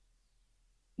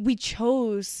 we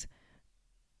chose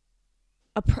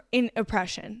in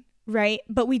oppression, right?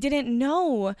 But we didn't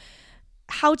know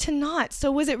how to not.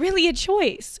 So was it really a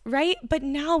choice, right? But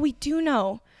now we do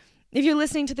know. If you're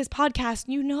listening to this podcast,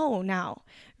 you know now,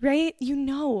 right? You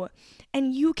know.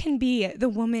 And you can be the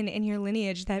woman in your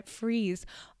lineage that frees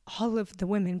all of the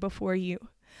women before you.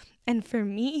 And for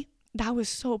me, that was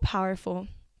so powerful,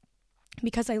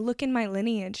 because I look in my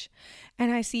lineage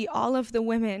and I see all of the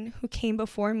women who came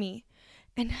before me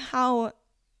and how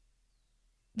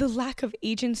the lack of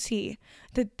agency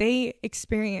that they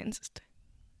experienced,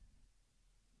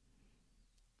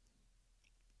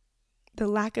 the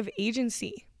lack of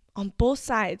agency on both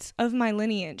sides of my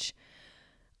lineage,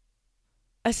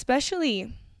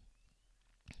 especially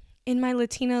in my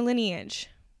Latina lineage,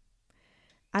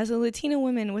 as a Latina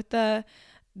woman with the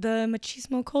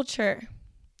machismo culture,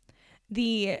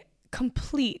 the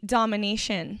complete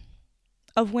domination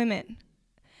of women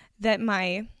that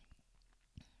my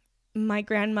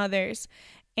grandmothers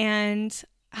and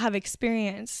have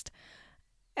experienced.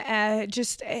 I'm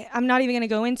not even going to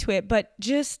go into it, but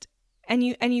and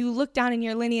you look down in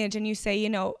your lineage and you say,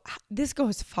 this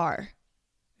goes far,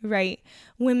 right?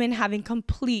 Women having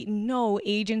complete no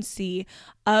agency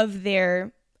of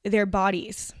their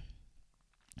bodies.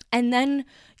 And then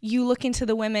you look into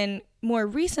the women more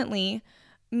recently,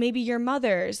 maybe your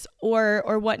mothers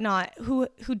or whatnot, who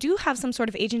do have some sort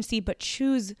of agency, but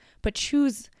choose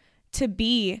to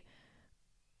be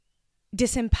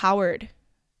disempowered.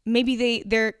 Maybe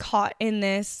they're caught in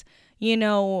this,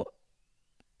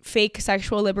 fake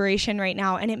sexual liberation right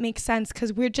now. And it makes sense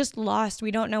because we're just lost. We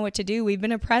don't know what to do. We've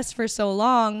been oppressed for so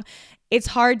long. It's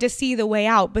hard to see the way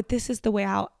out, but this is the way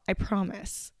out, I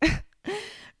promise.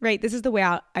 Right? This is the way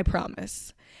out, I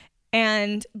promise.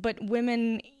 But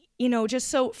women, just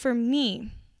so for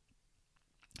me,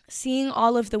 seeing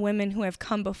all of the women who have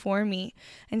come before me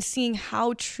and seeing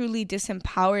how truly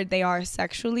disempowered they are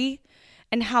sexually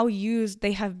and how used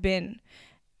they have been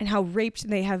and how raped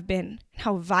they have been and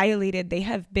how violated they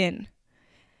have been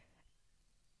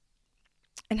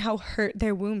and how hurt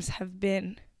their wombs have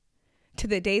been to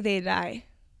the day they die.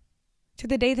 To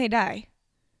the day they die.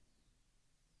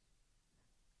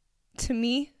 To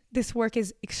me, this work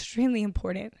is extremely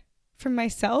important for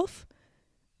myself,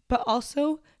 but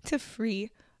also to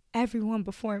free everyone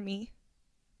before me.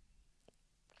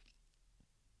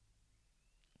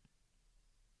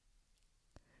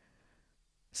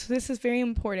 So this is very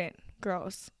important,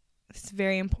 girls. It's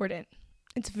very important.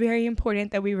 It's very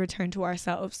important that we return to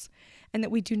ourselves and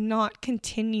that we do not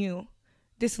continue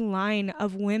this line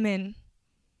of women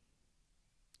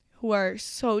who are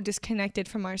so disconnected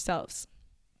from ourselves.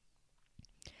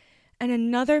 And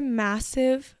another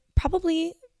massive,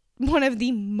 probably one of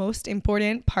the most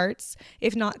important parts,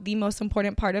 if not the most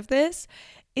important part of this,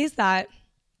 is that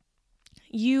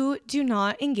you do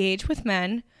not engage with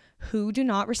men who do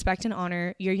not respect and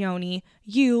honor your yoni,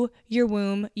 your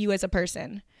womb, you as a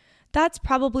person. That's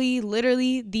probably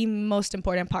literally the most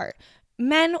important part.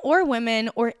 Men or women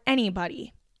or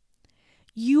anybody.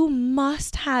 You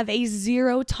must have a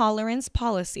zero tolerance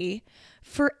policy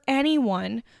for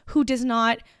anyone who does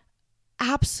not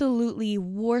absolutely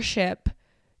worship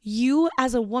you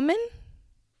as a woman,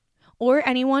 or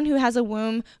anyone who has a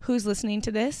womb who's listening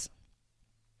to this,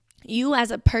 you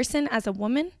as a person, as a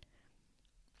woman,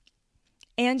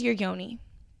 and your yoni.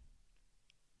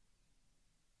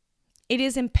 It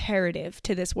is imperative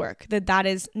to this work that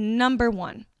is number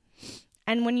one.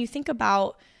 And when you think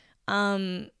about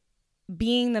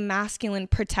being the masculine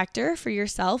protector for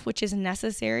yourself, which is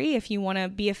necessary if you want to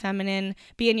be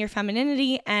in your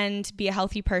femininity and be a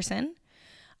healthy person,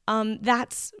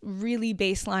 that's really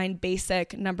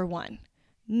basic number one.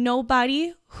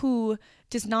 Nobody who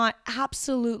does not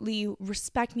absolutely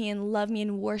respect me and love me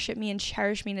and worship me and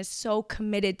cherish me and is so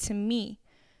committed to me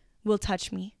will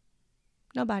touch me.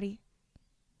 Nobody.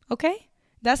 Okay?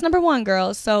 That's number one,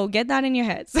 girls. So get that in your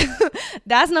heads.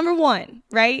 That's number one,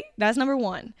 right? That's number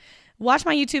one. Watch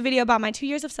my YouTube video about my 2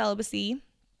 years of celibacy.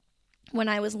 When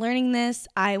I was learning this,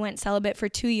 I went celibate for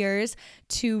 2 years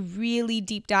to really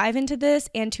deep dive into this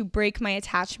and to break my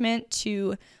attachment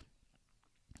to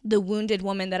the wounded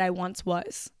woman that I once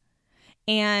was.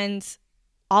 And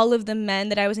all of the men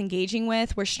that I was engaging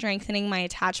with were strengthening my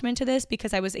attachment to this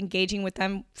because I was engaging with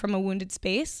them from a wounded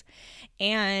space.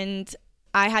 And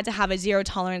I had to have a zero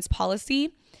tolerance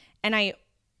policy. And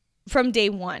from day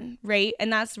one, right?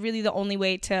 And that's really the only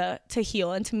way to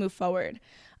heal and to move forward.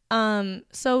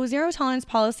 So zero tolerance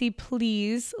policy,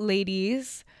 please,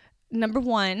 ladies, number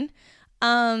one.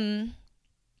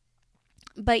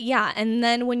 But yeah, and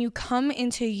then when you come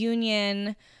into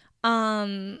union,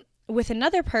 with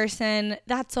another person,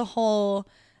 that's a whole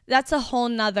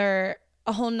nother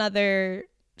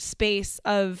space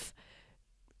of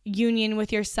union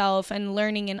with yourself and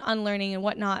learning and unlearning and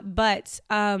whatnot. But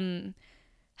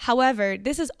however,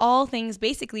 this is all things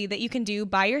basically that you can do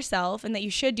by yourself and that you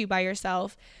should do by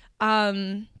yourself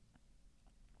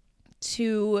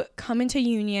to come into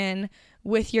union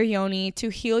with your yoni, to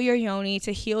heal your yoni,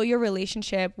 to heal your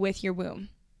relationship with your womb.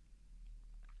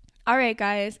 All right,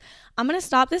 guys, I'm going to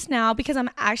stop this now because I'm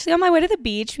actually on my way to the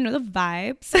beach. You know the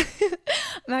vibes.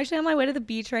 I'm actually on my way to the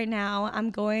beach right now.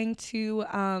 I'm going to,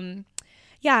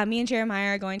 me and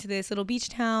Jeremiah are going to this little beach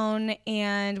town,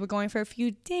 and we're going for a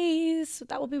few days. So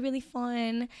that will be really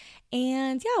fun.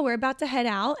 And yeah, we're about to head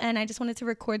out, and I just wanted to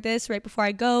record this right before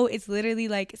I go. It's literally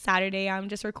like Saturday. I'm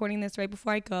just recording this right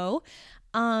before I go.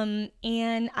 And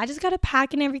I just got to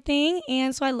pack and everything.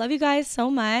 And so I love you guys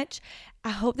so much. I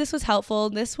hope this was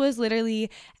helpful. This was literally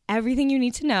everything you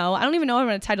need to know. I don't even know what I'm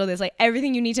going to title this, like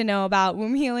everything you need to know about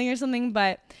womb healing or something,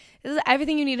 but this is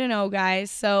everything you need to know,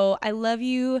 guys. So I love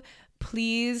you.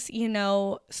 Please,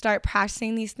 start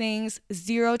practicing these things.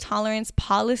 Zero tolerance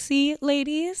policy,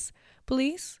 ladies,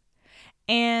 please.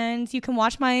 And you can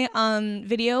watch my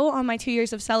video on my 2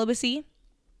 years of celibacy.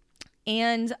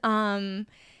 And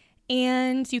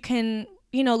you can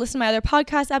listen to my other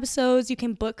podcast episodes. You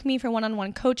can book me for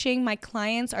one-on-one coaching. My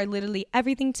clients are literally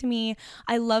everything to me.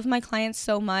 I love my clients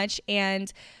so much.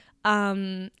 And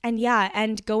going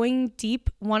deep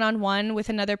one-on-one with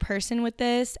another person with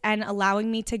this and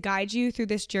allowing me to guide you through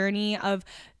this journey of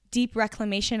deep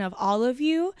reclamation of all of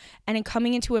you and in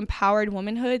coming into empowered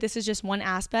womanhood. This is just one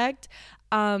aspect.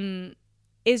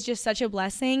 Is just such a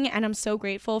blessing, and I'm so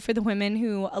grateful for the women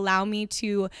who allow me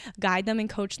to guide them and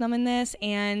coach them in this.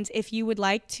 And if you would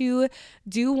like to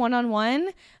do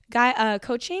one-on-one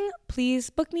coaching, please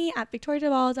book me at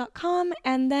victoriaduvall.com,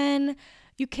 and then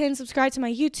you can subscribe to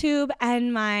my YouTube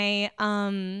and my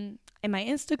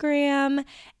Instagram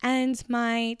and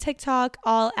my TikTok,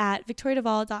 all at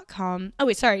victoriaduvall.com. Oh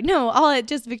wait, sorry, no, all at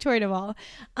just Victoria Duvall.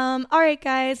 All right,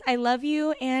 guys, I love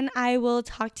you, and I will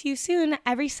talk to you soon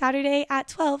every Saturday at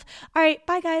 12. All right,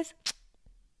 bye, guys.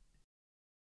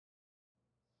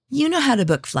 You know how to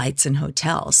book flights and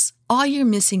hotels. All you're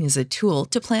missing is a tool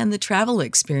to plan the travel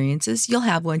experiences you'll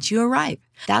have once you arrive.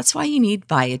 That's why you need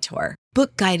Viator.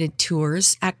 Book guided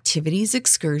tours, activities,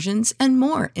 excursions, and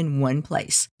more in one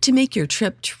place to make your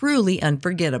trip truly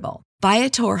unforgettable.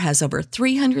 Viator has over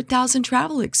 300,000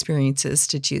 travel experiences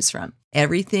to choose from.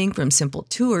 Everything from simple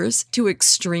tours to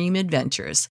extreme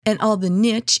adventures and all the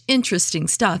niche, interesting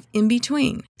stuff in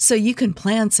between. So you can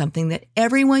plan something that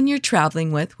everyone you're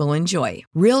traveling with will enjoy.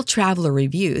 Real traveler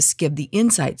reviews give the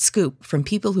inside scoop from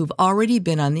people who've already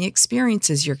been on the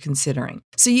experiences you're considering.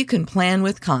 So you can plan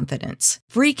with confidence.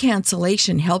 Free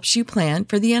cancellation helps you plan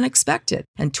for the unexpected.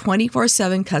 And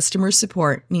 24/7 customer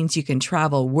support means you can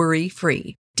travel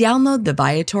worry-free. Download the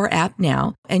Viator app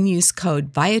now and use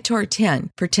code Viator10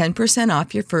 for 10%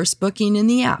 off your first booking in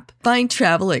the app. Find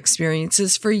travel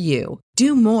experiences for you.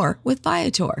 Do more with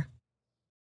Viator.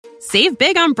 Save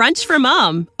big on brunch for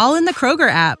mom, all in the Kroger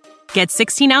app. Get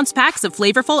 16-ounce packs of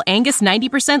flavorful Angus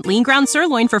 90% lean ground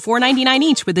sirloin for $4.99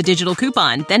 each with a digital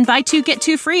coupon. Then buy 2, get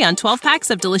 2 free on 12 packs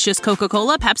of delicious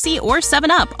Coca-Cola, Pepsi, or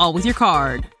 7-Up, all with your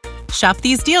card. Shop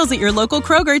these deals at your local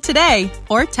Kroger today,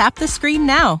 or tap the screen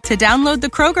now to download the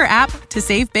Kroger app to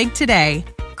save big today.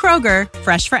 Kroger,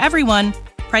 fresh for everyone.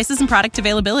 Prices and product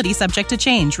availability subject to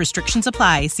change. Restrictions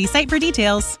apply. See site for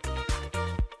details.